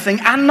doing everything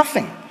and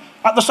nothing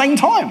at the same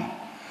time.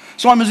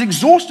 So I'm as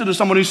exhausted as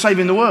someone who's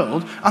saving the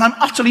world, and I'm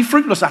utterly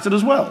fruitless at it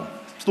as well.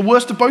 It's the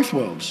worst of both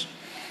worlds.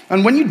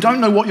 And when you don't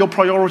know what your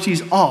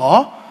priorities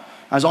are,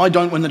 as I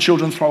don't when the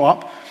children throw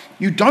up,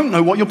 you don't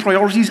know what your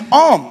priorities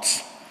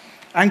aren't,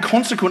 and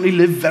consequently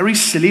live very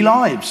silly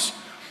lives.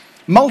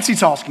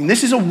 Multitasking,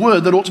 this is a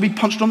word that ought to be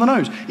punched on the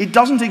nose. It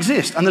doesn't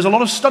exist, and there's a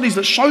lot of studies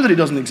that show that it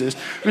doesn't exist,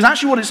 because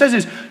actually what it says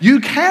is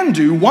you can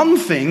do one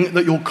thing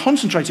that you're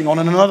concentrating on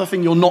and another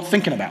thing you're not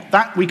thinking about.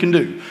 That we can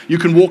do. You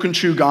can walk and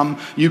chew gum,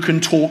 you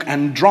can talk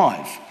and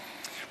drive.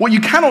 What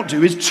you cannot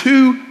do is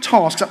 2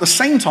 tasks at the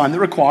same time that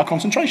require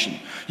concentration.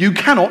 You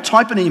cannot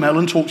type an email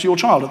and talk to your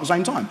child at the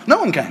same time. No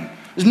one can.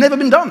 It's never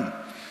been done.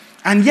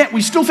 And yet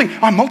we still think,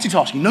 I'm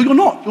multitasking. No, you're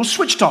not. You're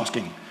switch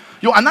tasking.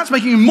 And that's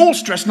making you more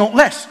stressed, not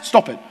less.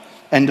 Stop it.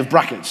 End of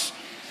brackets.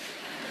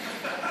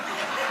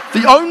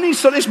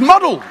 It's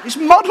muddle. It's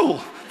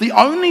muddle. The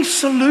only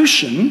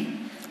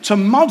solution to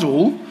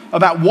muddle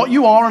about what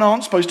you are and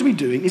aren't supposed to be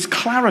doing is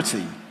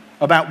clarity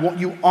about what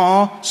you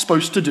are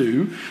supposed to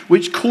do,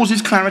 which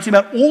causes clarity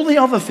about all the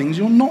other things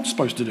you're not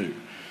supposed to do.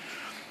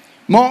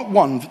 Mark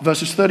 1,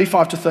 verses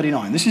 35 to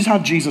 39. This is how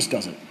Jesus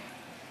does it.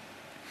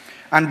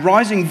 And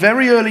rising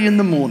very early in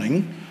the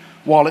morning,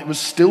 while it was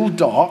still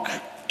dark,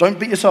 don't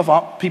beat yourself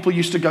up. People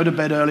used to go to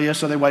bed earlier,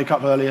 so they wake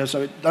up earlier.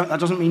 So that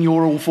doesn't mean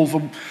you're awful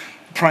for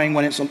praying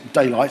when it's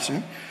daylight.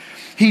 So.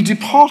 He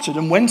departed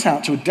and went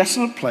out to a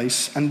desolate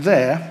place, and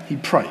there he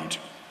prayed.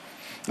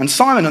 And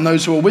Simon and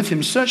those who were with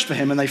him searched for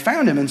him, and they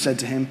found him and said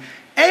to him,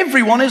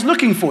 everyone is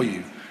looking for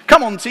you.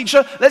 Come on,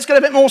 teacher, let's get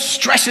a bit more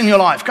stress in your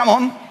life. Come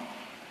on.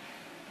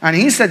 And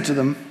he said to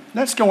them,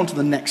 let's go on to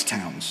the next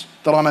towns,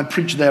 that I may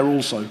preach there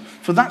also,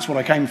 for that's what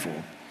I came for.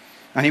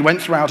 And he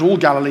went throughout all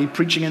Galilee,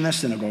 preaching in their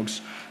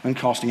synagogues and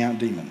casting out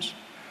demons.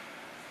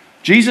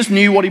 Jesus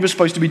knew what he was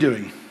supposed to be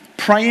doing.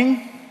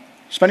 Praying,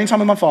 spending time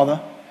with my Father,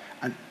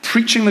 and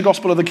preaching the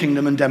gospel of the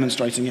kingdom and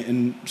demonstrating it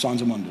in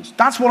signs and wonders.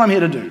 That's what I'm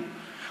here to do.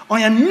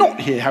 I am not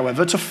here,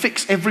 however, to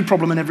fix every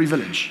problem in every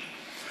village.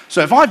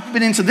 So if I've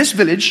been into this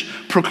village,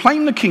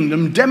 proclaimed the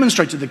kingdom,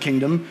 demonstrated the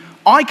kingdom,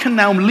 I can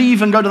now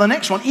leave and go to the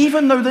next one,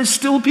 even though there's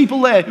still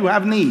people there who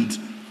have need.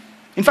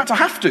 In fact, I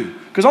have to,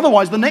 because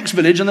otherwise the next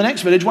village and the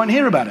next village won't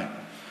hear about it.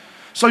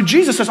 So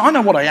Jesus says, I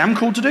know what I am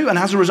called to do, and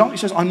as a result, he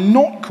says, I'm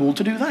not called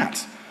to do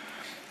that.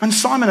 And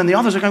Simon and the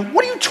others are going,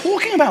 what are you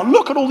talking about?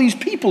 Look at all these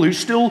people who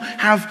still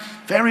have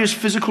various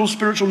physical,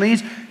 spiritual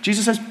needs.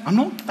 Jesus says, I'm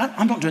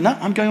not doing that.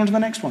 I'm going on to the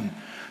next one.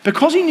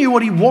 Because he knew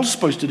what he was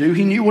supposed to do,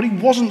 he knew what he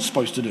wasn't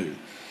supposed to do.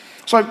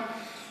 So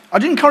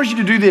I'd encourage you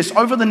to do this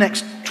over the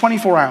next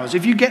 24 hours.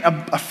 If you get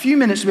a few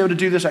minutes to be able to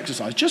do this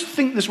exercise, just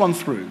think this one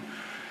through.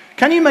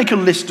 Can you make a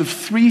list of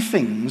 3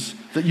 things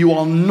that you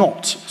are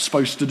not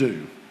supposed to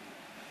do?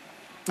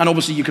 And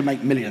obviously you can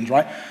make millions,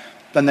 right?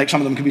 Then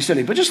some of them can be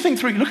silly. But just think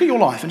through, look at your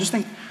life and just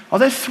think, are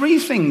there 3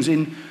 things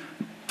in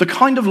the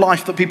kind of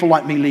life that people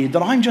like me lead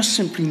that I'm just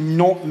simply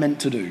not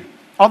meant to do?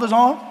 Others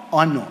are,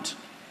 I'm not.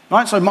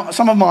 Right? So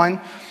some of mine,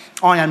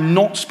 I am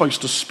not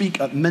supposed to speak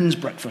at men's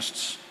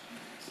breakfasts,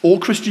 or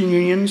Christian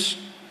unions,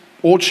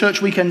 or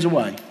church weekends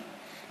away,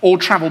 or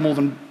travel more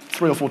than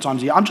 3 or 4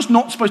 times a year. I'm just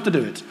not supposed to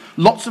do it.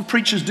 Lots of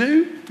preachers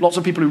do, lots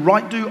of people who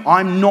write do.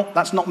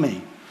 That's not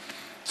me.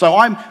 So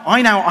I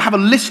have a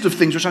list of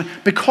things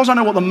because I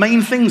know what the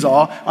main things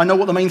are, I know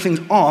what the main things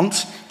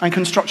aren't, and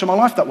can structure my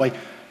life that way.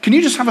 Can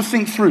you just have a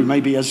think through,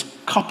 maybe as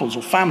couples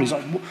or families,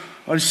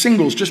 or as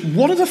singles, just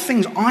what are the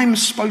things I'm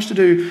supposed to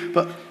do,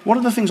 but what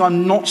are the things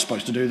I'm not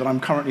supposed to do that I'm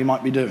currently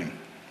might be doing?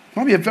 It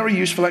might be a very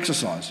useful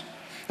exercise.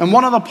 And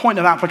one other point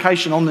of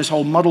application on this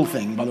whole muddle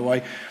thing, by the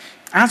way,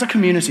 as a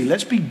community,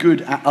 let's be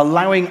good at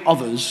allowing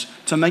others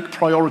to make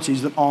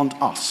priorities that aren't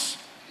us.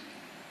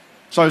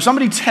 So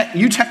if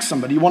you text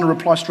somebody, you want to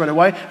reply straight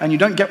away, and you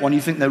don't get one, you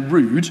think they're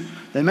rude.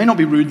 They may not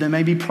be rude, they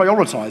may be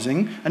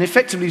prioritizing, and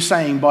effectively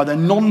saying by their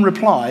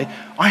non-reply,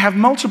 I have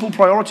multiple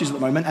priorities at the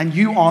moment, and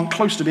you aren't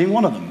close to being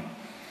one of them.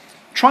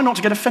 Try not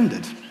to get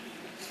offended.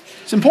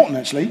 It's important,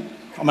 actually.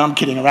 I mean, I'm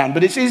kidding around,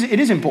 but it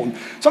is important.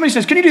 Somebody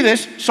says, can you do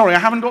this? Sorry, I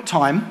haven't got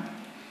time.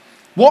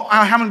 What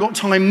I haven't got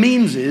time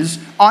means is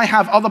I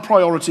have other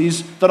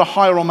priorities that are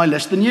higher on my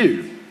list than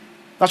you.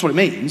 That's what it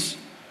means.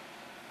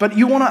 But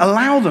you want to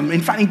allow them,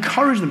 in fact,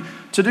 encourage them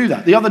to do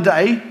that. The other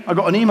day, I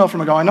got an email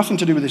from a guy, nothing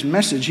to do with this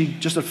message.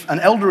 An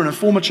elder in a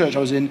former church I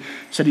was in,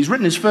 said he's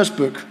written his first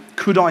book.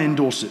 Could I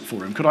endorse it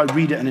for him? Could I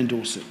read it and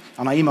endorse it?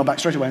 And I emailed back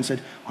straight away and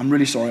said, I'm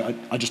really sorry,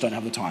 I just don't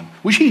have the time.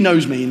 Which he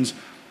knows means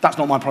that's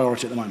not my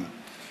priority at the moment.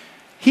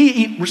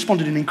 He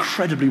responded in an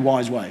incredibly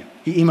wise way.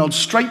 He emailed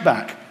straight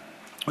back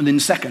within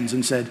seconds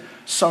and said,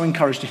 so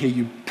encouraged to hear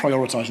you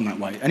prioritize in that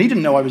way. And he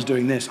didn't know I was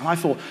doing this. And I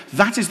thought,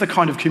 that is the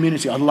kind of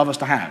community I'd love us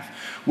to have,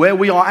 where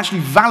we are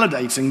actually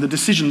validating the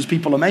decisions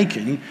people are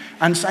making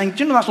and saying,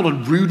 do you know that sort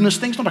of rudeness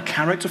thing? It's not a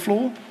character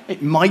flaw.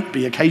 It might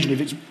be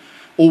occasionally if it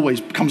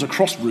always comes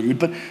across rude,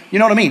 but you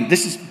know what I mean?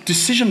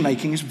 Decision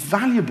making is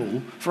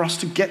valuable for us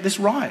to get this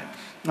right.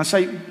 And I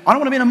say, I don't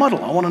want to be in a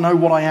muddle. I want to know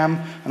what I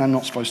am and I'm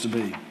not supposed to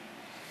be.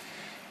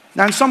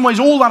 Now, in some ways,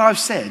 all that I've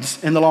said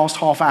in the last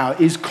half hour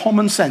is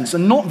common sense,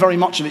 and not very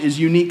much of it is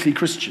uniquely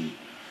Christian.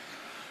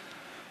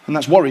 And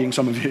that's worrying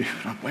some of you.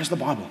 Where's the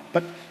Bible?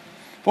 But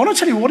I want to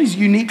tell you what is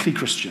uniquely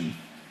Christian,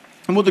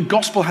 and what the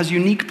gospel has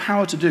unique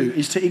power to do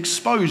is to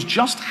expose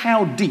just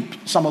how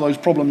deep some of those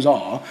problems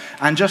are,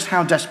 and just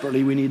how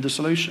desperately we need the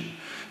solution.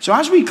 So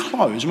as we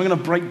close, and we're going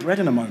to break bread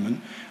in a moment,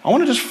 I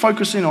want to just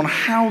focus in on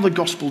how the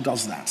gospel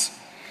does that.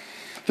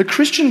 The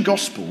Christian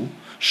gospel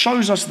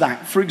shows us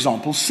that, for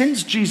example,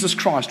 since Jesus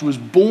Christ was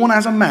born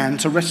as a man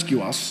to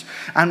rescue us,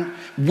 and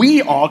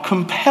we are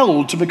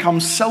compelled to become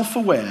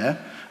self-aware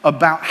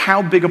about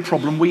how big a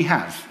problem we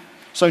have.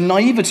 So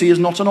naivety is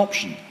not an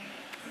option.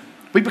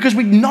 Because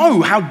we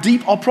know how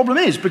deep our problem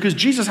is, because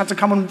Jesus had to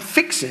come and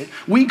fix it,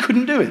 we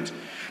couldn't do it.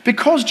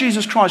 Because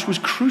Jesus Christ was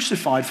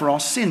crucified for our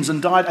sins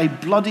and died a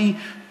bloody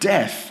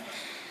death,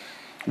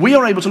 we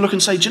are able to look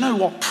and say, do you know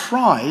what?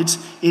 Pride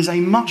is a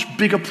much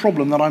bigger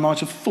problem than I might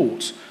have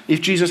thought if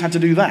Jesus had to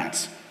do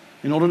that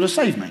in order to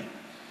save me.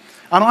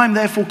 And I'm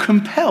therefore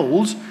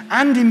compelled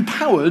and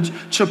empowered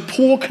to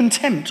pour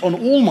contempt on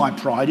all my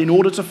pride in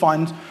order to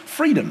find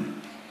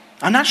freedom.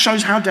 And that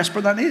shows how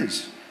desperate that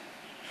is.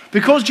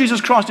 Because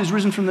Jesus Christ is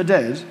risen from the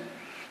dead,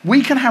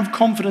 we can have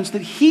confidence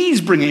that he's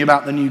bringing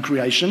about the new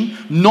creation,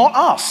 not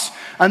us.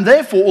 And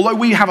therefore, although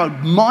we have a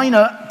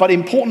minor but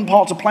important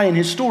part to play in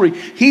his story,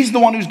 he's the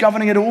one who's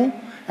governing it all,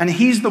 and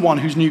he's the one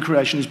whose new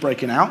creation is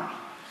breaking out.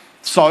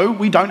 So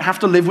we don't have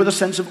to live with a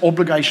sense of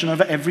obligation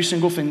over every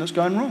single thing that's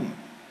going wrong.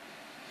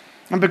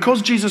 And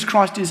because Jesus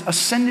Christ is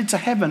ascended to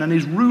heaven and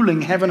is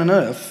ruling heaven and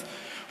earth,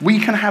 we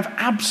can have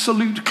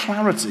absolute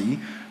clarity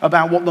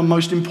about what the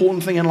most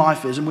important thing in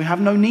life is, and we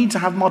have no need to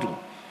have muddle.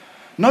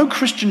 No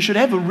Christian should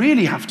ever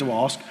really have to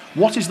ask,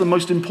 what is the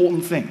most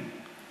important thing?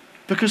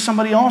 Because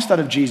somebody asked that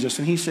of Jesus,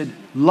 and he said,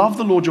 love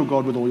the Lord your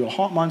God with all your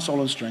heart, mind,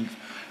 soul, and strength,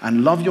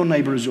 and love your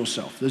neighbor as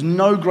yourself. There's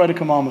no greater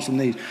commandments than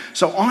these.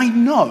 So I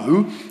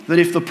know that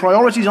if the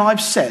priorities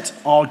I've set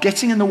are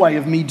getting in the way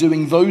of me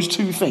doing those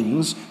two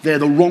things, they're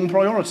the wrong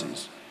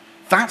priorities.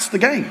 That's the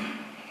game.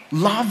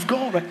 Love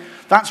God.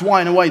 That's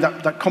why, in a way,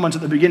 that comment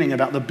at the beginning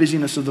about the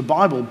busyness of the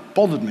Bible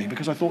bothered me,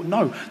 because I thought,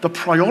 no, the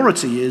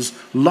priority is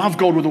love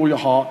God with all your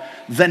heart,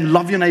 then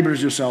love your neighbor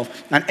as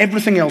yourself, and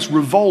everything else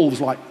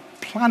revolves like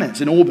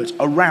planets in orbit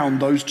around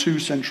those two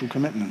central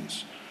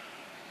commitments.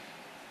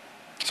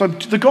 So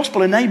the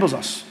gospel enables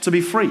us to be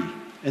free,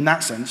 in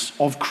that sense,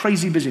 of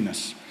crazy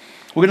busyness.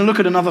 We're going to look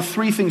at another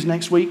 3 things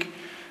next week,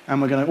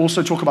 and we're going to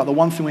also talk about the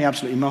one thing we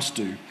absolutely must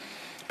do.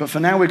 But for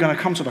now, we're going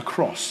to come to the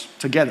cross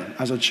together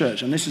as a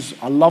church. And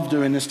I love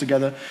doing this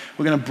together.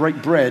 We're going to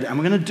break bread, and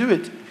we're going to do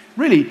it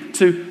really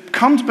to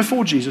come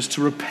before Jesus,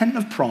 to repent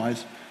of pride,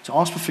 to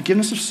ask for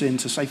forgiveness of sin,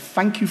 to say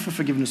thank you for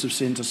forgiveness of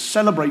sin, to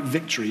celebrate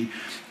victory,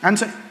 and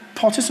to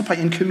participate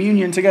in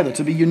communion together,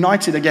 to be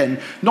united again,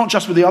 not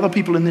just with the other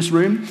people in this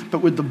room, but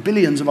with the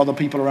billions of other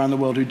people around the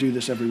world who do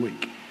this every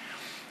week.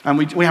 And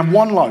we have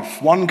one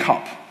loaf, one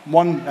cup,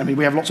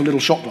 we have lots of little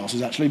shot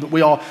glasses actually, but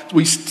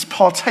we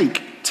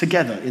partake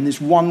together in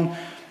this one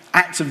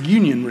act of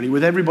union really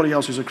with everybody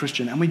else who's a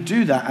Christian. And we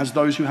do that as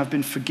those who have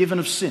been forgiven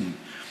of sin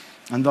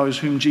and those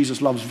whom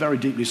Jesus loves very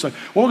deeply. So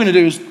what we're going to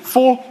do is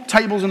 4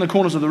 tables in the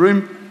corners of the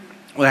room.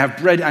 We'll have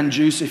bread and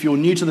juice. If you're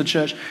new to the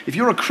church, if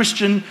you're a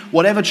Christian,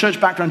 whatever church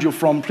background you're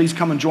from, please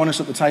come and join us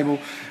at the table.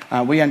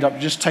 We end up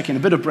just taking a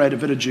bit of bread, a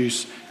bit of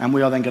juice, and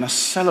we are then going to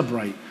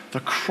celebrate the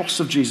cross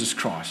of Jesus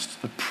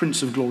Christ, the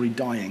Prince of Glory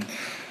dying,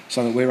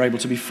 so that we're able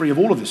to be free of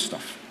all of this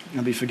stuff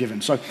and be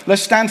forgiven. So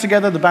let's stand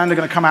together. The band are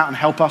going to come out and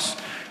help us.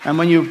 And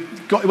when you're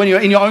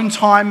in your own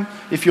time,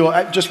 if you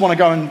just want to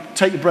go and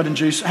take the bread and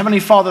juice,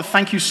 Heavenly Father,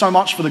 thank you so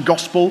much for the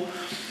gospel.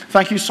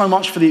 Thank you so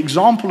much for the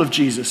example of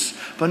Jesus,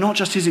 but not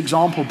just his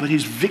example, but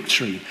his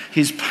victory,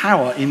 his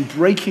power in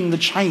breaking the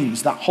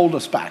chains that hold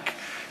us back,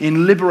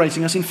 in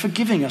liberating us, in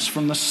forgiving us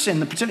from the sin,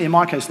 particularly in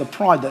my case, the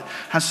pride that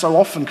has so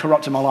often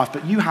corrupted my life.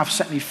 But you have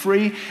set me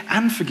free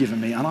and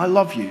forgiven me, and I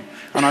love you,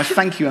 and I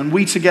thank you. And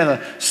we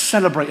together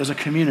celebrate as a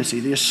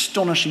community the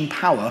astonishing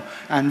power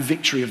and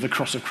victory of the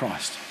cross of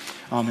Christ.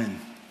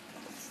 Amen.